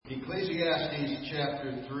Ecclesiastes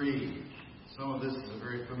chapter 3. Some of this is a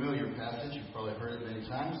very familiar passage. You've probably heard it many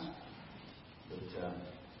times. But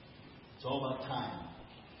it's all about time.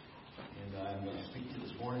 And I'm going to speak to you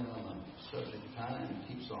this morning on the subject of time, and it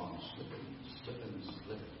keeps on slipping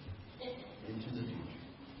into the future.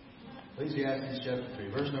 Ecclesiastes chapter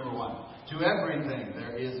 3, verse number 1. To everything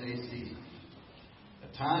there is a season,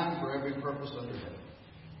 a time for every purpose under heaven,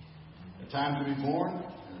 a time to be born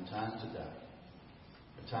and a time to die,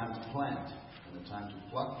 a time to plant and a time to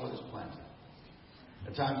pluck what is planted,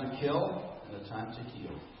 a time to kill and a time to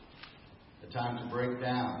heal, a time to break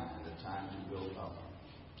down and a time to build up,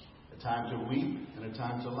 a time to weep and a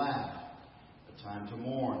time to laugh, a time to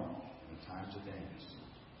mourn and a time to dance,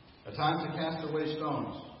 a time to cast away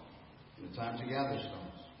stones and a time to gather stones,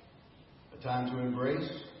 a time to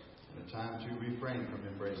embrace and a time to refrain from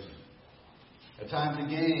embracing, a time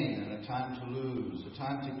to gain and a time to lose, a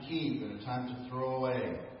time to keep and a time to throw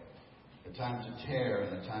away, a time to tear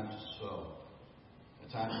and a time to sow,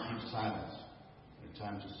 a time to keep silence and a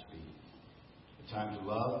time to speak, a time to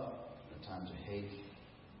love and a time to hate,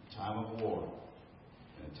 a time of war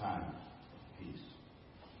and a time of peace.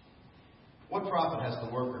 What profit has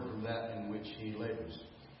the worker from that in which he labors?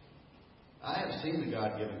 I have seen the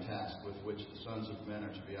God-given task with which the sons of men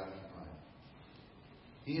are to be occupied.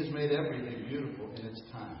 He has made everything beautiful in its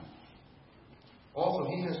time. Also,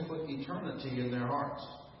 He has put eternity in their hearts,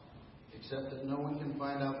 except that no one can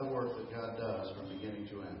find out the work that God does from beginning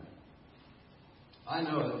to end. I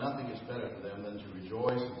know that nothing is better for them than to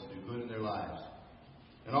rejoice and to do good in their lives,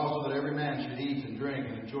 and also that every man should eat and drink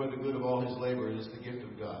and enjoy the good of all his labor. It is the gift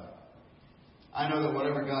of God. I know that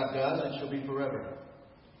whatever God does, it shall be forever.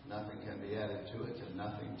 Nothing can be added to it, and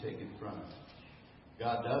nothing taken from it.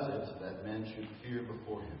 God does it that men should fear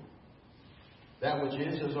before Him. That which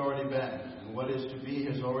is has already been, and what is to be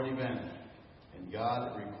has already been. And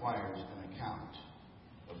God requires an account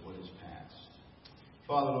of what is past.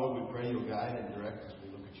 Father, Lord, we pray You'll guide and direct as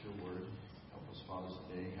we look at Your Word. Help us, Father,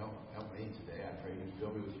 today. Help me today. I pray You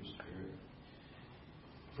fill me with Your Spirit.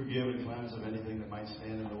 Forgive and cleanse of anything that might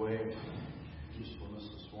stand in the way of usefulness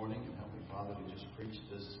this morning. And help me, Father, to just preach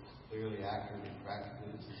this clearly, accurately, practically.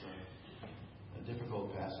 This is a difficult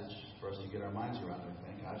passage for us to get our minds around, I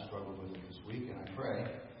think. I've struggled with it this week, and I pray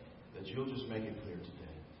that You'll just make it clear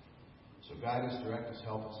today. So guide us, direct us,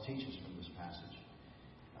 help us, teach us from this passage.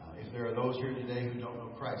 If there are those here today who don't know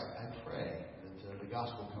Christ, I pray that the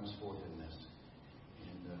gospel comes forth in this.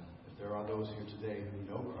 And if there are those here today who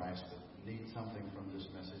know Christ but need something from this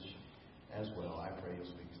message as well, I pray You'll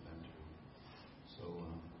speak to them too. So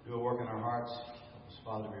do a work in our hearts. Help us,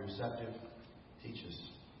 Father, to be receptive. Teach us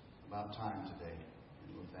about time today.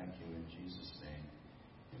 And we'll thank You in Jesus' name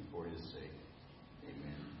and for His sake.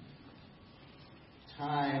 Amen.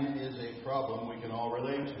 Time is a problem we can all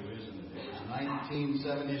relate to, isn't it? It was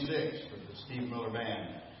 1976 that the Steve Miller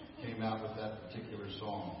Band came out with that particular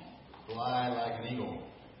song, Fly Like an Eagle,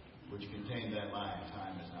 which contained that line,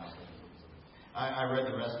 time is not slipping. I read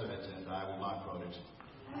the rest of it, and I will not quote it.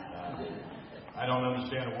 I don't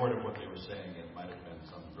understand a word of what they were saying. It might have been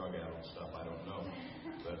some drug-addled stuff. I don't know.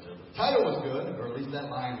 But the title was good, or at least that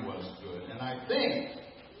line was good. And I think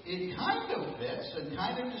it kind of fits and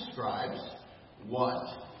kind of describes what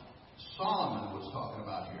Solomon was talking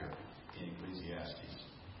about here in Ecclesiastes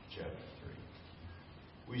chapter 3.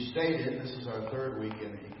 We stated, this is our third week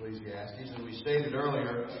in Ecclesiastes, and we stated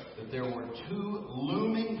earlier that there were two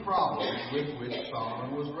looming problems with which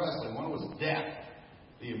Solomon was wrestling. One was death,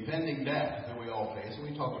 the impending death that we all face. And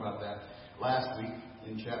we talked about that last week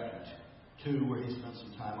in chapter 2, where he spent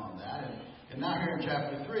some time on that. And now here in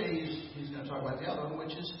chapter 3, he's going to talk about the other one,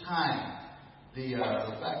 which is time. The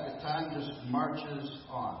fact that time just marches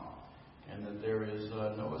on, and that there is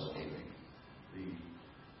no escaping the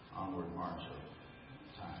onward march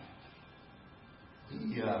of time.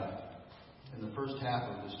 He, in the first half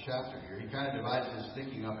of this chapter here, he kind of divides his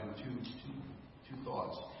thinking up into two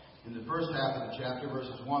thoughts. In the first half of the chapter,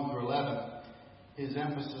 verses 1 through 11, his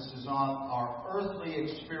emphasis is on our earthly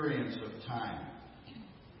experience of time.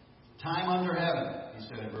 Time under heaven, he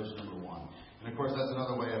said in verse number 1. And of course, that's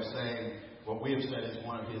another way of saying what we have said is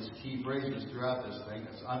one of his key phrases throughout this thing.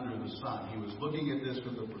 It's under the sun. He was looking at this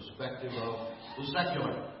from the perspective of the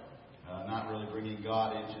secular, not really bringing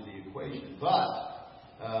God into the equation. But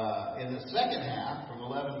in the second half, from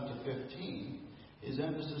 11 to 15, his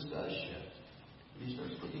emphasis does shift. He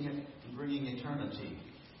starts looking at bringing eternity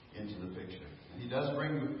into the picture. And he does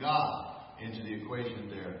bring God into the equation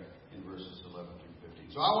there in verses 11 through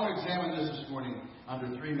 15. So I want to examine this morning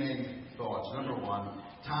under three main thoughts. Number one,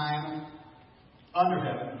 time under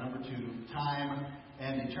heaven. Number two, time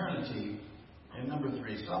and eternity And number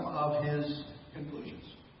 3, some of his conclusions,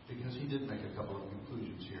 because he did make a couple of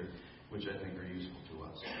conclusions here, which I think are useful to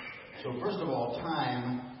us. So first of all,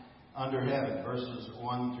 time under heaven, verses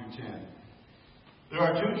 1 through 10. There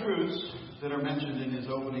are 2 truths that are mentioned in his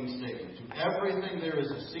opening statement. To everything there is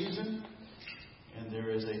a season, and there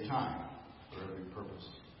is a time for every purpose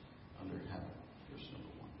under heaven. Verse number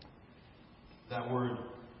 1. That word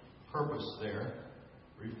purpose there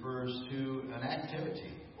refers to an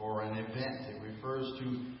activity or an event. It refers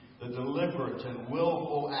to the deliberate and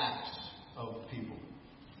willful acts of people.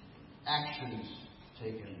 Actions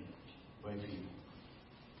taken by people.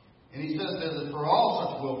 And he says that for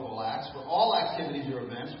all such willful acts, for all activities or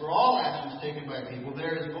events, for all actions taken by people,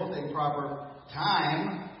 there is both a proper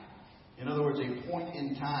time, in other words, a point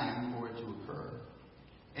in time for it to occur,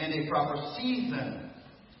 and a proper season,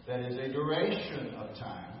 that is, a duration of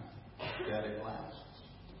time that it lasts.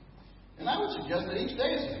 And I would suggest that each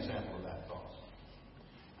day is an example of that thought.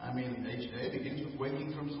 I mean, each day begins with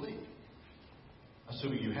waking from sleep,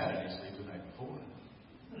 assuming you had any sleep the night before.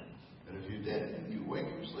 But if you did, you wake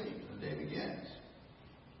from sleep, the day begins.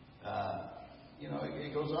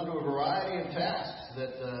 It goes on to a variety of tasks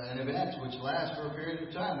and events which last for a period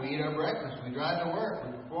of time. We eat our breakfast, we drive to work,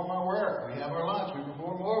 we perform our work, we have our lunch, we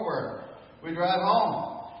perform more work, we drive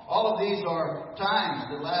home. All of these are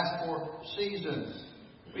times that last for seasons.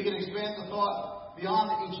 We can expand the thought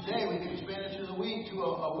beyond each day. We can expand it to the week, to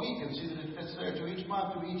a week, and see that it fits there, to each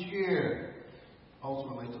month, to each year,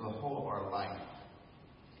 ultimately to the whole of our life.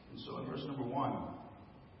 And so in verse number 1,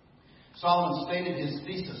 Solomon stated his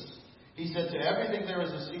thesis. He said, to everything there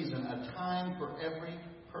is a season, a time for every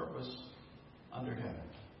purpose under heaven.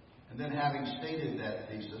 And then having stated that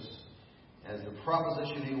thesis as the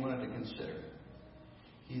proposition he wanted to consider,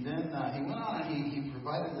 he went on and he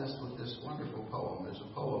provided us with this wonderful poem. There's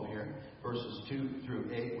a poem here, verses 2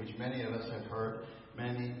 through 8, which many of us have heard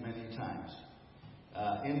many, many times.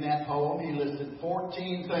 In that poem, he listed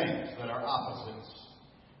 14 things that are opposites.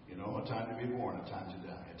 A time to be born, a time to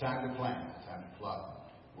die, a time to plant, a time to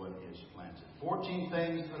pluck what is planted. 14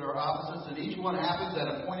 things that are opposites, and each one happens at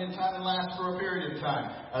a point in time and lasts for a period of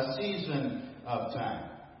time, a season of time.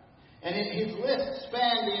 And his list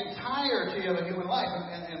spanned the entirety of a human life,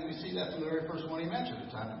 and we see that from the very first one he mentioned,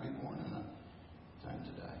 a time to be born and a time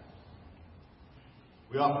to die.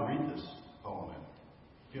 We often read this poem at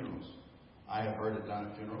funerals. I have heard it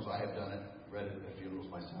done at funerals. I have read it at funerals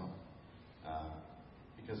myself.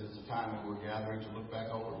 Because it's a time when we're gathering to look back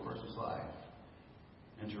over a person's life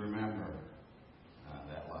and to remember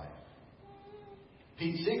that life.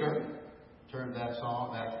 Pete Seeger turned that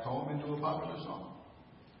poem into a popular song.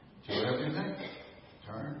 To everything,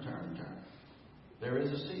 turn, turn, turn. There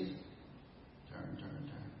is a season. Turn,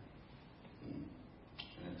 turn, turn.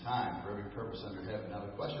 And a time for every purpose under heaven. Now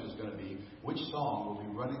the question is going to be, which song will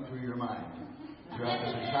be running through your mind throughout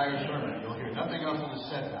this entire sermon? You'll hear nothing else that is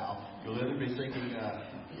said now. You'll either be thinking,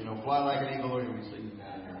 fly like an eagle, or you'll be singing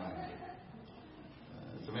that in your mind.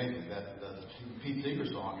 It's amazing that the Pete Seeger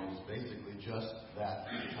song is basically just that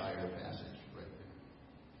entire passage right there.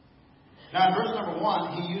 Now, in verse number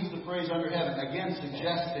 1, he used the phrase under heaven, again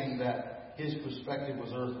suggesting that his perspective was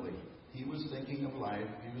earthly. He was thinking of life.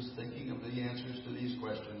 He was thinking of the answers to these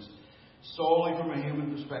questions solely from a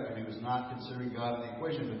human perspective. He was not considering God in the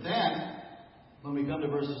equation. But then, when we come to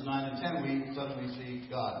verses 9 and 10, we suddenly see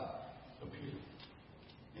God appear.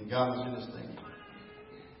 And God was in his thinking.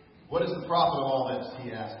 What is the profit of all this?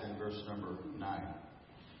 He asked in verse number 9.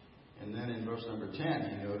 And then in verse number 10,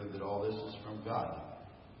 he noted that all this is from God.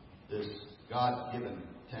 This God-given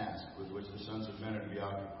task with which the sons of men are to be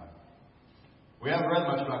occupied. We haven't read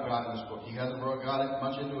much about God in this book. He hasn't brought God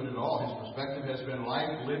much into it at all. His perspective has been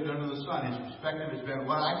life lived under the sun. His perspective has been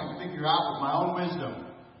what I can figure out with my own wisdom.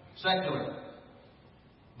 Secular.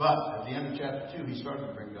 But at the end of chapter 2, he started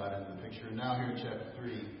to bring God into the picture. And now here in chapter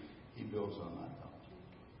 3, he builds on that thought.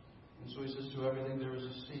 And so he says, to everything there is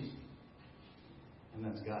a season. And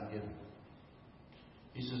that's God-given.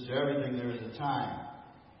 He says, to everything there is a time.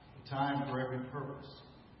 A time for every purpose.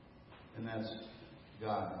 And that's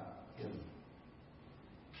God-given.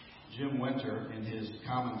 Jim Winter, in his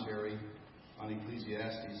commentary on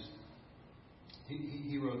Ecclesiastes,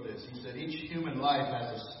 he wrote this. He said, each human life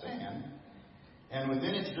has a span, and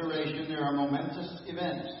within its duration there are momentous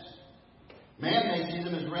events. Man may see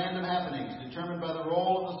them as random happenings, determined by the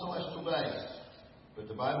roll of the celestial dice. But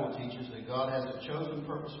the Bible teaches that God has a chosen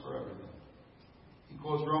purpose for everything. He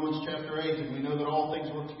quotes Romans chapter 8, and we know that all things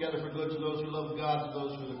work together for good to those who love God, to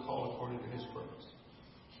those who are called according to his purpose.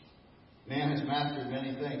 Man has mastered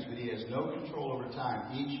many things, but he has no control over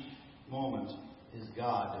time. Each moment is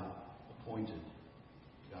God appointed,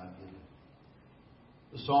 God given.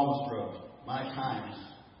 The psalmist wrote, "My times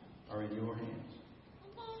are in your hands."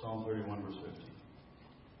 Psalm 31, verse 15.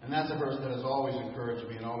 And that's a verse that has always encouraged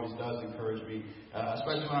me and always does encourage me,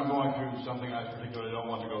 especially when I'm going through something I particularly don't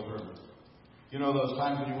want to go through. You know those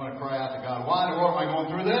times when you want to cry out to God, "Why in the world am I going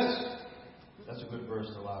through this?" That's a good verse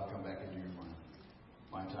to allow to come back into your mind.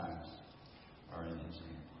 My times are in His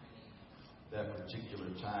hand. That particular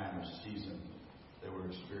time or season that we're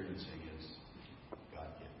experiencing is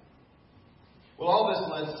God-given. Well, all this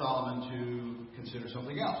led Solomon to consider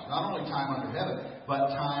something else. Not only time under heaven, but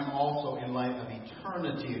time also in light of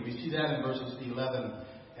eternity. And we see that in verses 11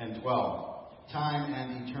 and 12. Time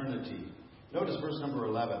and eternity. Notice verse number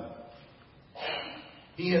 11.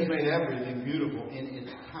 He has made everything beautiful in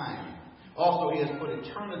its time. Also, He has put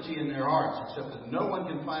eternity in their hearts, except that no one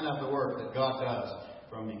can find out the work that God does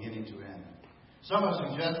from beginning to end. Some have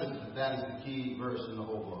suggested that that is the key verse in the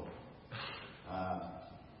whole book.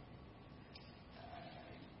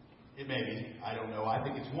 It may be. I don't know. I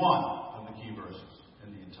think it's one of the key verses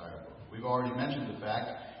in the entire book. We've already mentioned the fact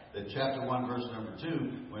that chapter 1, verse number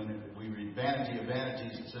 2, when we read vanity of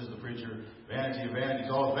vanities, it says the preacher, vanity of vanities,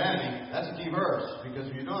 all is vanity. That's a key verse, because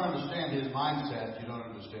if you don't understand his mindset, you don't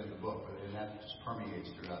understand the book. And that just permeates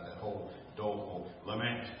throughout that whole doleful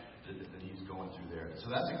lament that he's going through there. So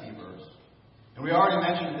that's a key verse. And we already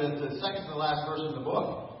mentioned that the second to the last verse in the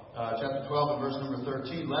book, chapter 12 and verse number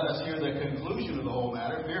 13, let us hear the conclusion of the whole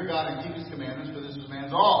matter. Fear God and keep His commandments, for this is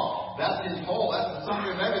man's all. That's his whole. That's the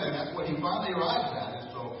summary of everything. That's what he finally arrives at.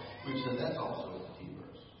 And so we've said that's also a key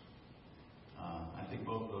verse. I think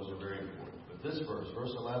both of those are very important. But this verse,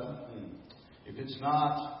 verse 11, if it's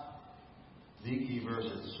not the key verse,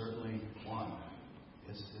 it's certainly one.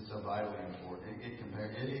 It's a vitally important. It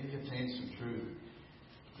contains some truth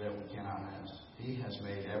that we cannot miss. He has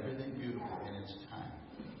made everything beautiful in its time.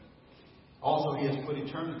 Also, He has put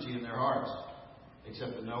eternity in their hearts,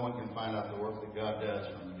 except that no one can find out the work that God does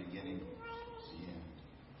from the beginning to the end.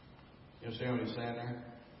 You understand what He's saying there?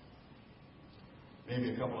 Maybe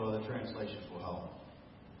a couple of other translations will help.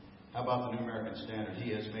 How about the New American Standard?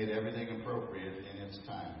 He has made everything appropriate in its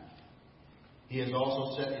time. He has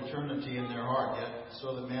also set eternity in their heart, yet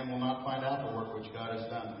so that man will not find out the work which God has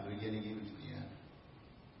done from the beginning even to the end.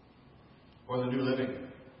 Or the New Living,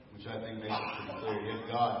 which I think makes it pretty clear. Yet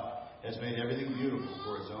God has made everything beautiful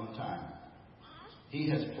for His own time. He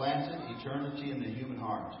has planted eternity in the human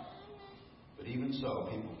heart. But even so,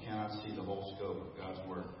 people cannot see the whole scope of God's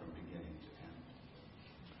work from beginning to end.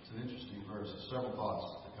 It's an interesting verse. There's several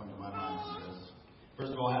thoughts that come to my mind from this.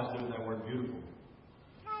 First of all, it has to do with that word beautiful.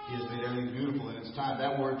 He has made everything beautiful in its time.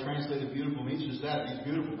 That word translated beautiful means just that. It means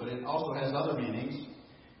beautiful, but it also has other meanings.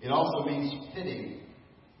 It also means fitting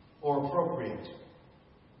or appropriate.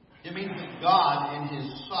 It means that God, in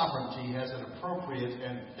His sovereignty, has an appropriate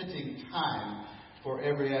and fitting time for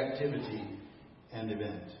every activity and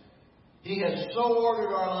event. He has so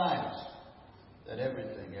ordered our lives that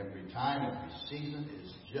everything, every time, every season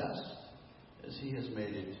is just as He has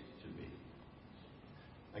made it to be.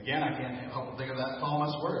 Again, I can't help but think of that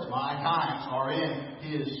psalmist's words. My times are in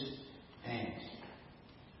His hands.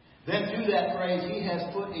 Then to that phrase, He has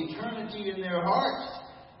put eternity in their hearts,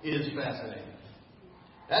 is fascinating.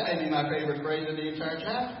 That may be my favorite phrase in the entire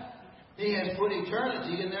chapter. He has put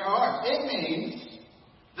eternity in their hearts. It means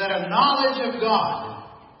that a knowledge of God,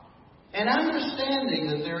 an understanding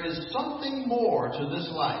that there is something more to this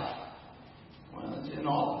life, well, it's in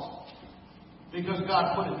all of us. Because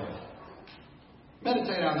God put it there.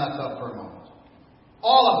 Meditate on that thought for a moment.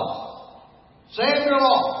 All of us, saved or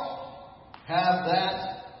lost, have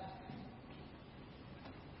that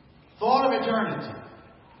thought of eternity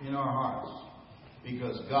in our hearts.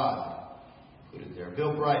 Because God put it there.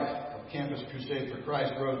 Bill Bright of Campus Crusade for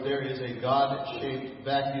Christ wrote, there is a God-shaped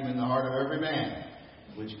vacuum in the heart of every man,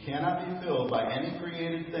 which cannot be filled by any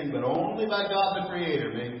created thing, but only by God the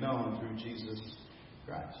Creator, made known through Jesus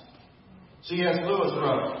Christ. C.S. Lewis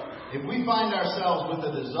wrote, if we find ourselves with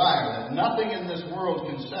a desire that nothing in this world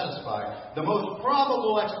can satisfy, the most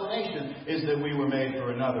probable explanation is that we were made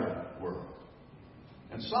for another world.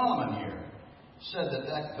 And Solomon here said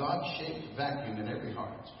that God-shaped vacuum in every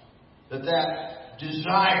heart, that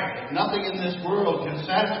desire that nothing in this world can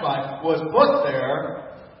satisfy, was put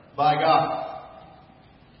there by God.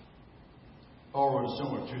 Paul wrote a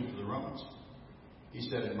similar truth to the Romans. He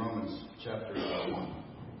said in Romans chapter 1,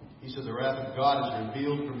 he said, the wrath of God is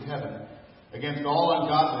revealed from heaven against all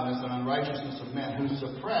ungodliness and unrighteousness of men who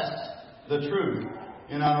suppress the truth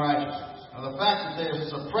in unrighteousness. Now the fact that they are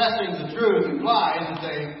suppressing the truth implies that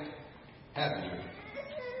they had the truth.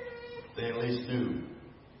 They at least knew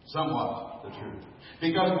somewhat the truth.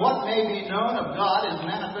 Because what may be known of God is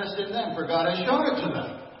manifest in them, for God has shown it to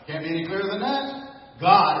them. Can't be any clearer than that.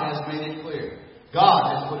 God has made it clear. God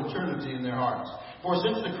has put eternity in their hearts. For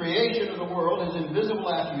since the creation of the world, His invisible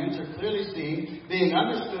attributes are clearly seen, being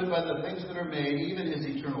understood by the things that are made, even His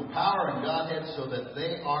eternal power and Godhead, so that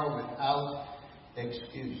they are without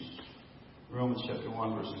excuse. Romans chapter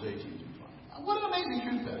 1, verses 18 through 20. What an amazing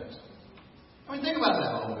truth that is. I mean, think about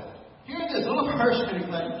that a little bit. Here it is, little verse in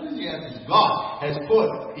Ecclesiastes. God has put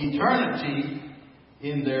eternity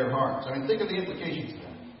in their hearts. I mean, think of the implications of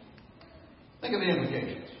that. Think of the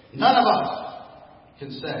implications. None of us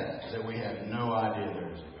can say that we had no idea there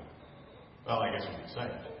was a God. Well, I guess we could say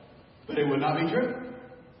it. But it would not be true.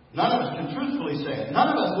 None of us can truthfully say it. None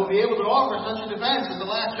of us will be able to offer such a defense at the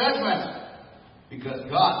last judgment. Because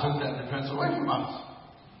God took that defense away from us.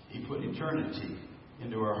 He put eternity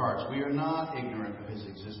into our hearts. We are not ignorant of His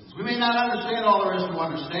existence. We may not understand all there is to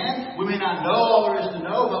understand. We may not know all there is to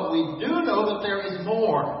know, but we do know that there is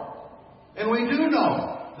more. And we do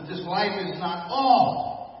know that this life is not all.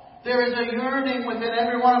 There is a yearning within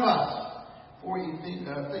every one of us for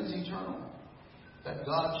things eternal that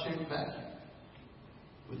God shaped back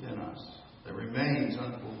within us, that remains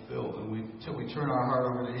unfulfilled, until we turn our heart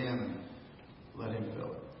over to Him and let Him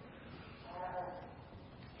fill it.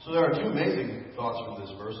 So there are two amazing thoughts from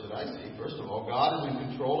this verse that I see. First of all, God is in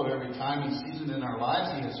control of every time and season in our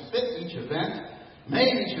lives. He has fit each event,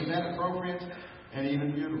 made each event appropriate and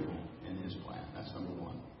even beautiful in His plan. That's number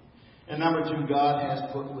one. And number two, God has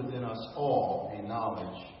put within us all a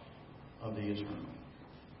knowledge of the eternal.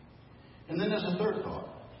 And then there's a third thought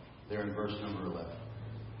there in verse number 11.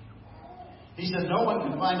 He said, no one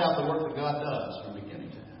can find out the work that God does from beginning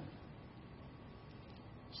to end.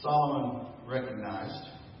 Solomon realized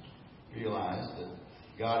that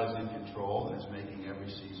God is in control and is making every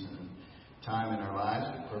season and time in our lives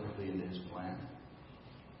fit perfectly into His plan.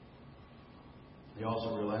 He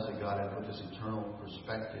also realized that God had put this eternal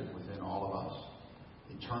perspective within all of us,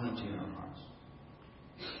 eternity in our hearts.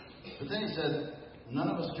 But then he said, none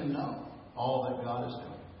of us can know all that God is doing.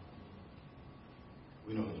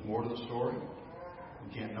 We know there's more to the story.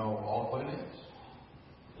 We can't know all of what it is.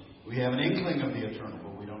 We have an inkling of the eternal,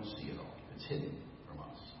 but we don't see it all. It's hidden from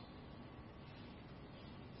us.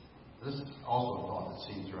 This is also a thought that's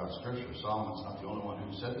seen throughout Scripture. Solomon's not the only one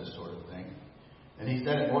who said this sort of thing. And he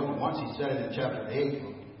said it more than once. He said it in chapter 8.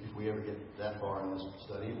 If we ever get that far in this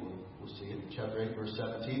study, we'll see it in chapter 8, verse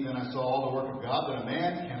 17. Then I saw all the work of God, that a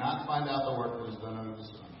man cannot find out the work that is done under the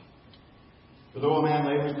sun. For though a man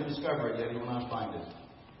labors to discover it, yet he will not find it.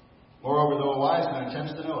 Moreover, though a wise man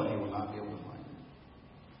attempts to know it, he will not be able to find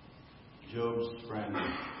it. Job's friend,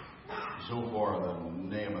 Zophar the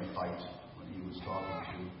Naamathite, when he was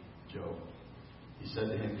talking to Job, he said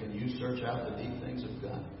to him, can you search out the deep things of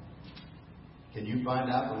God? Can you find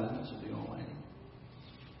out the limits of the Almighty?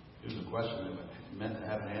 It was a question that meant to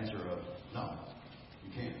have an answer of, no,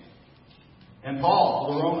 you can't. And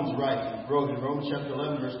Paul, the Romans, wrote in Romans chapter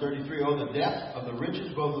 11, verse 33, oh, the depth of the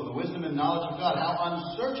riches, both of the wisdom and knowledge of God. How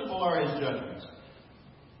unsearchable are His judgments,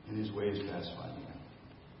 and His ways past finding out.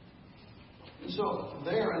 And so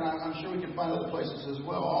there, and I'm sure we can find other places as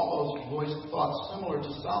well, all those voiced thoughts similar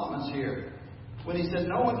to Solomon's here, when he said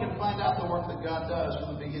no one can find out the work that God does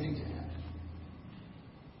from the beginning to end.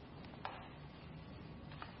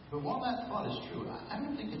 But while that thought is true, I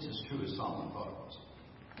don't think it's as true as Solomon thought it was.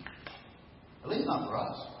 At least not for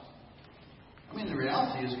us. I mean, the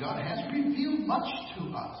reality is God has revealed much to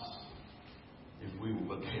us if we will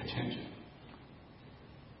but pay attention.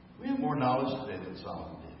 We have more knowledge today than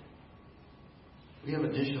Solomon did. We have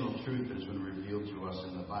additional truth that has been revealed to us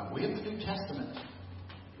in the Bible. We have the New Testament,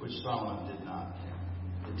 which Solomon did not have.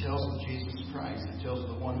 It tells of Jesus Christ. It tells of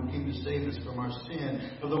the one who came to save us from our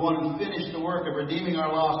sin, of the one who finished the work of redeeming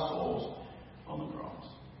our lost souls on the cross.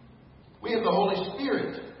 We have the Holy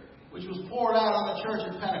Spirit, which was poured out on the church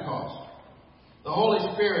at Pentecost. The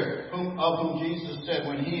Holy Spirit, of whom Jesus said,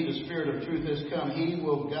 when He, the Spirit of truth, has come, He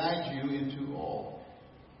will guide you into all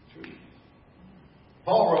truth.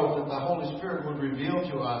 Paul wrote that the Holy Spirit would reveal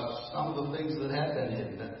to us some of the things that had been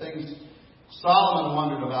hidden, that things Solomon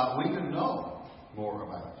wondered about, we could know more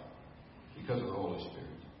about because of the Holy Spirit.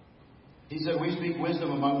 He said, we speak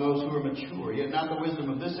wisdom among those who are mature, yet not the wisdom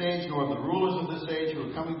of this age, nor of the rulers of this age who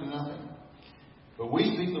are coming to nothing. But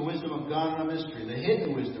we speak the wisdom of God in a mystery, the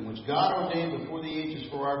hidden wisdom which God ordained before the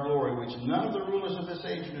ages for our glory, which none of the rulers of this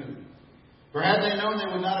age knew. For had they known,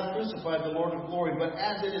 they would not have crucified the Lord of glory. But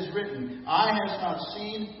as it is written, eye has not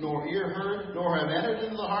seen, nor ear heard, nor have entered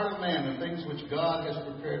into the heart of man the things which God has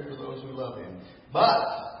prepared for those who love Him. But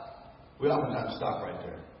we oftentimes stop right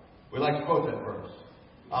there. We like to quote that verse.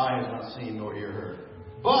 eye has not seen nor ear heard.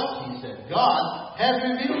 But, he said, God has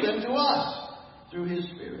revealed them to us through His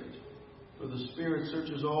Spirit. For the Spirit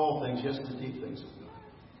searches all things, yes, the deep things of God.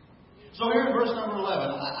 So here in verse number 11,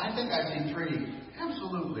 I think I see three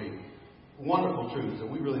absolutely wonderful truths that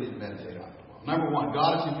we really need to meditate on. Number one,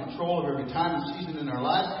 God is in control of every time and season in our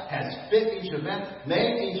lives, has fit each event,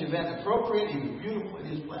 made each event appropriate, even beautiful in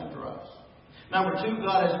His plan for us. Number two,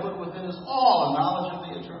 God has put within us all a knowledge of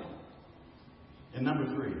the eternal. And number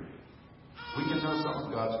three, we can know some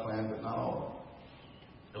of God's plan, but not all of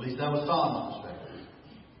it. At least that was Solomon's perspective.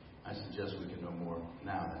 I suggest we can know more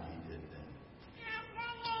now than he did then.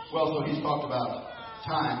 Well, so he's talked about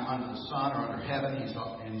time under the sun or under heaven, he's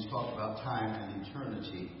talked about time and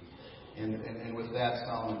eternity. And with that,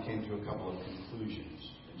 Solomon came to a couple of conclusions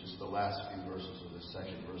in just the last few verses of this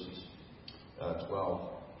section, verses 12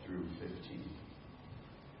 through 15.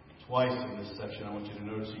 Twice in this section, I want you to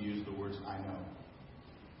notice he used the words, I know.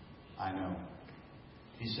 I know.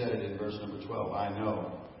 He said it in verse number 12. I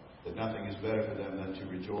know that nothing is better for them than to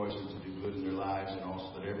rejoice and to do good in their lives, and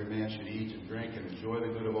also that every man should eat and drink and enjoy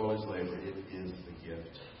the good of all his labor. It is the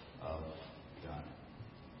gift of God.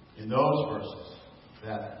 In those verses,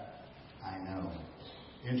 that I know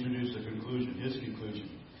introduced a conclusion, his conclusion,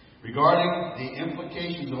 regarding the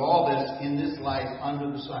implications of all this in this life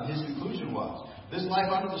under the sun. His conclusion was, this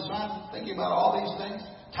life under the sun, thinking about all these things,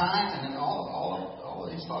 time and all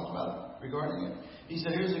that he's talked about regarding it. He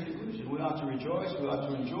said, here's the conclusion. We ought to rejoice, we ought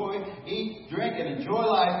to enjoy, eat, drink, and enjoy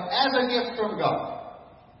life as a gift from God.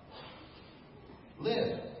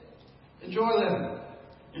 Live. Enjoy living.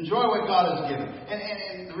 Enjoy what God has given.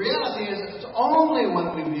 And the reality is, it's only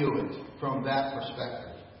when we view it from that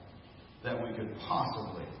perspective that we could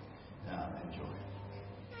possibly enjoy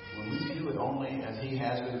it. When we view it only as He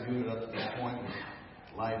has been viewed up to this point,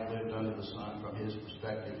 life lived under the sun from His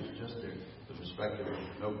perspective, is just the perspective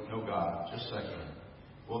of no God, just secular.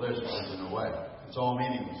 Well, there's no way. It's all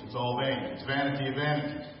meaningless. It's all vain. It's vanity of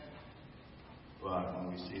vanities. But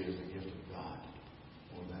when we see it as a gift of God,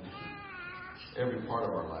 well, then every part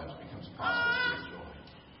of our lives becomes possible to enjoy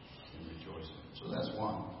and rejoicing. So that's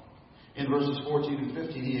one. In verses 14 and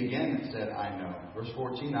 15, he again said, I know. Verse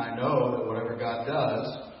 14, I know that whatever God does,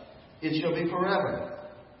 it shall be forever.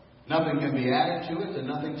 Nothing can be added to it and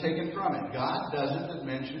nothing taken from it. God does it that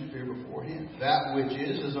men should fear before Him. That which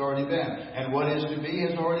is has already been. And what is to be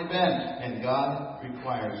has already been. And God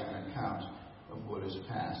requires an account of what is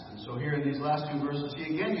past. And so here in these last two verses,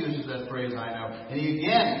 he again uses that phrase, I know. And he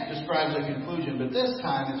again describes a conclusion. But this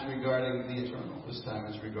time it's regarding the eternal. This time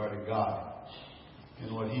it's regarding God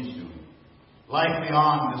and what He's doing. Life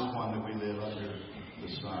beyond this one that we live under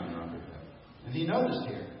the sun or under heaven. And he noted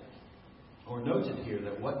here,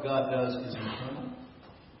 that what God does is eternal.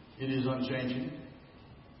 It is unchanging.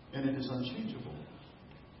 And it is unchangeable.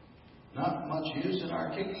 Not much use in our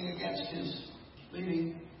kicking against His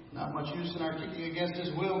leading. Not much use in our kicking against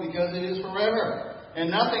His will, because it is forever. And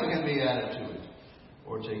nothing can be added to it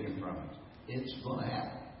or taken from it. It's going to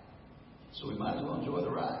happen. So we might as well enjoy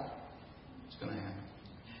the ride. It's going to happen.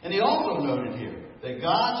 And he also noted here that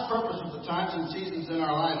God's purpose with the times and seasons in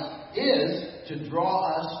our lives is to draw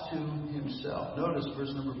us to Himself. Notice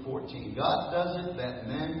verse number 14. God does it that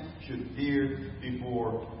men should fear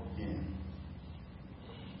before Him.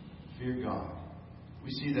 Fear God.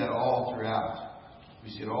 We see that all throughout. We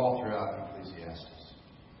see it all throughout Ecclesiastes.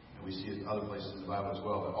 And we see it in other places in the Bible as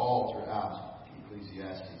well, but all throughout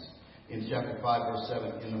Ecclesiastes. In chapter 5, verse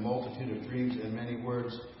 7, in the multitude of dreams and many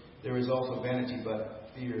words, there is also vanity, but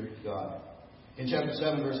fear God. In chapter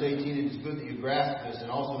 7, verse 18, it is good that you grasp this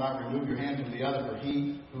and also not remove your hand from the other, for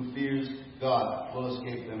he who fears God will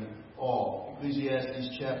escape them all.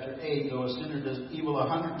 Ecclesiastes chapter 8, though a sinner does evil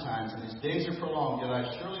 100 times and his days are prolonged, yet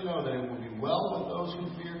I surely know that it will be well with those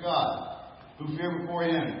who fear God, who fear before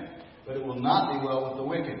Him. But it will not be well with the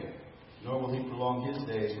wicked, nor will he prolong his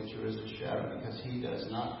days, which are as a shadow, because he does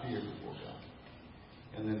not fear before God.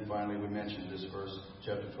 And then finally we mentioned this verse,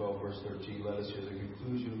 chapter 12, verse 13. Let us hear the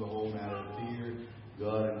conclusion of the whole matter. Fear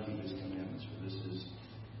God and keep His commandments, for this is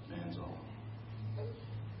man's all.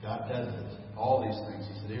 God does it. All these things.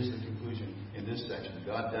 He said, here's the conclusion in this section.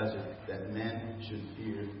 God does it that men should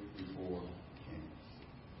fear before Him.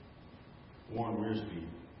 Warren Wiersbe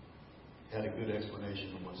had a good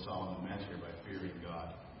explanation of what Solomon meant here by fearing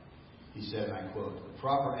God. He said, and I quote, the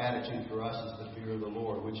proper attitude for us is the fear of the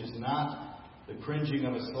Lord, which is not the cringing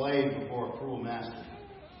of a slave before a cruel master,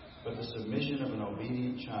 but the submission of an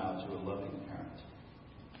obedient child to a loving parent.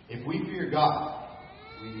 If we fear God,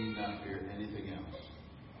 we need not fear anything else,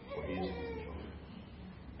 for He is in control.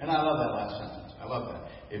 And I love that last sentence. I love that.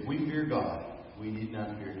 If we fear God, we need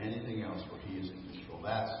not fear anything else, for He is in control.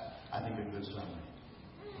 That's, I think, a good summary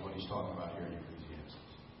of what he's talking about here in Ecclesiastes.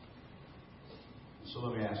 So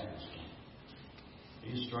let me ask you this. Are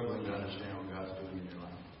you struggling to understand what God's doing in your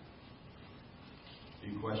life? Do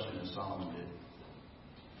you question as Solomon did?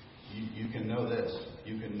 You can know this.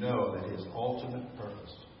 You can know that His ultimate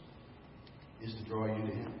purpose is to draw you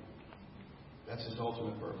to Him. That's His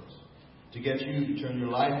ultimate purpose. To get you to turn your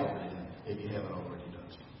life over to Him, if you haven't already done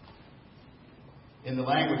so. In the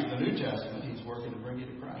language of the New Testament, He's working to bring you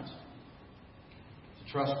to Christ.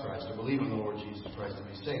 To trust Christ, to believe in the Lord Jesus Christ, to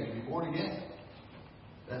be saved, to be born again.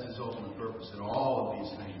 That's His ultimate purpose in all of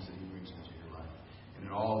these things that He brings into your life. And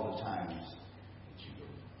in all of the times that you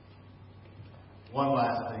live. One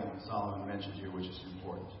last thing that Solomon mentioned here, which is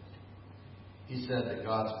important. He said that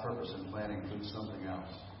God's purpose and plan includes something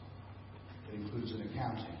else. It includes an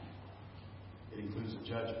accounting. It includes a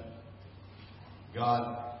judgment.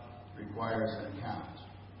 God requires an account.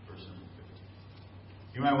 Verse number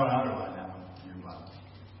 15. You might want to underline that one in your Bible.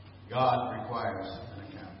 God requires an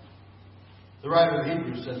account. The writer of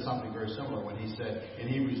Hebrews said something very similar when he said in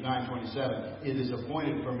Hebrews 9:27, it is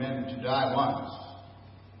appointed for men to die once,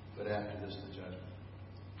 but after this the judgment.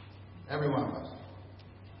 Every one of us.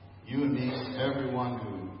 You and me, everyone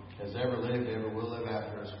who has ever lived, ever will live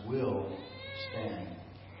after us, will stand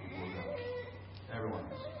before God. Every one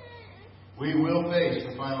of us. We will face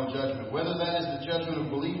the final judgment. Whether that is the judgment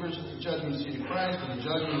of believers at the judgment seat of Christ, or the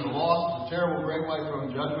judgment of the lost, the terrible great white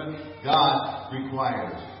throne judgment, God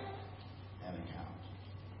requires an account.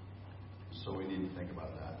 So we need to think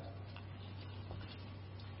about that.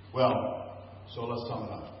 Well, so let's sum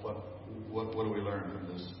it up. What do we learn from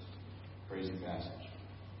this crazy passage?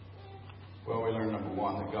 Well, we learn, number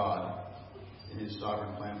one, that God, in His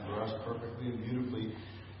sovereign plan for us, perfectly and beautifully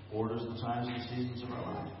orders the times and seasons of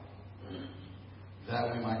our life,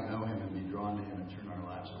 that we might know Him and be drawn to Him and turn our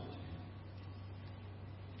lives over to Him.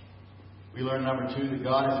 We learn, number two, that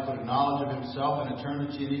God has put a knowledge of Himself and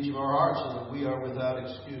eternity in each of our hearts so that we are without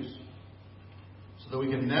excuse, so that we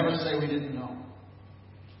can never say we didn't know,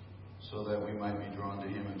 so that we might be drawn to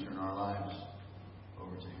Him and turn our lives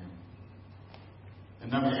over to Him.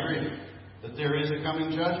 And number three, that there is a coming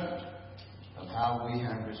judgment of how we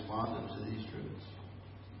have responded to these truths,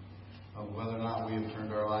 of whether or not we have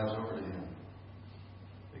turned our lives over to Him,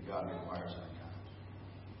 that God requires an account.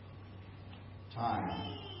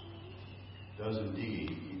 Time does indeed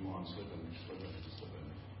keep on slipping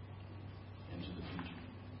into the future.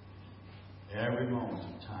 Every moment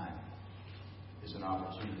of time is an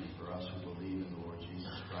opportunity for us who believe in the Lord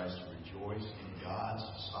Jesus Christ to rejoice in God's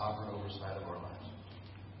sovereign oversight of our lives.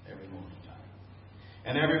 Every moment of time.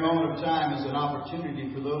 And every moment of time is an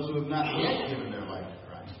opportunity for those who have not yet given their life to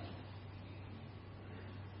Christ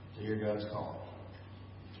to hear God's call,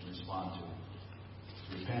 to respond to it,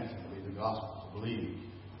 to repent and believe the gospel, to believe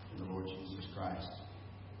in the Lord Jesus Christ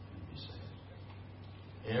and be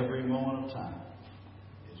saved. Every moment of time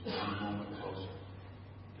is one moment closer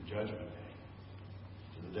to Judgment Day,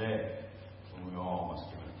 to the day when we all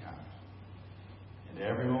must give an account. And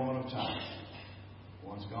every moment of time,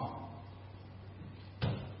 once gone,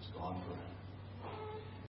 it's gone forever.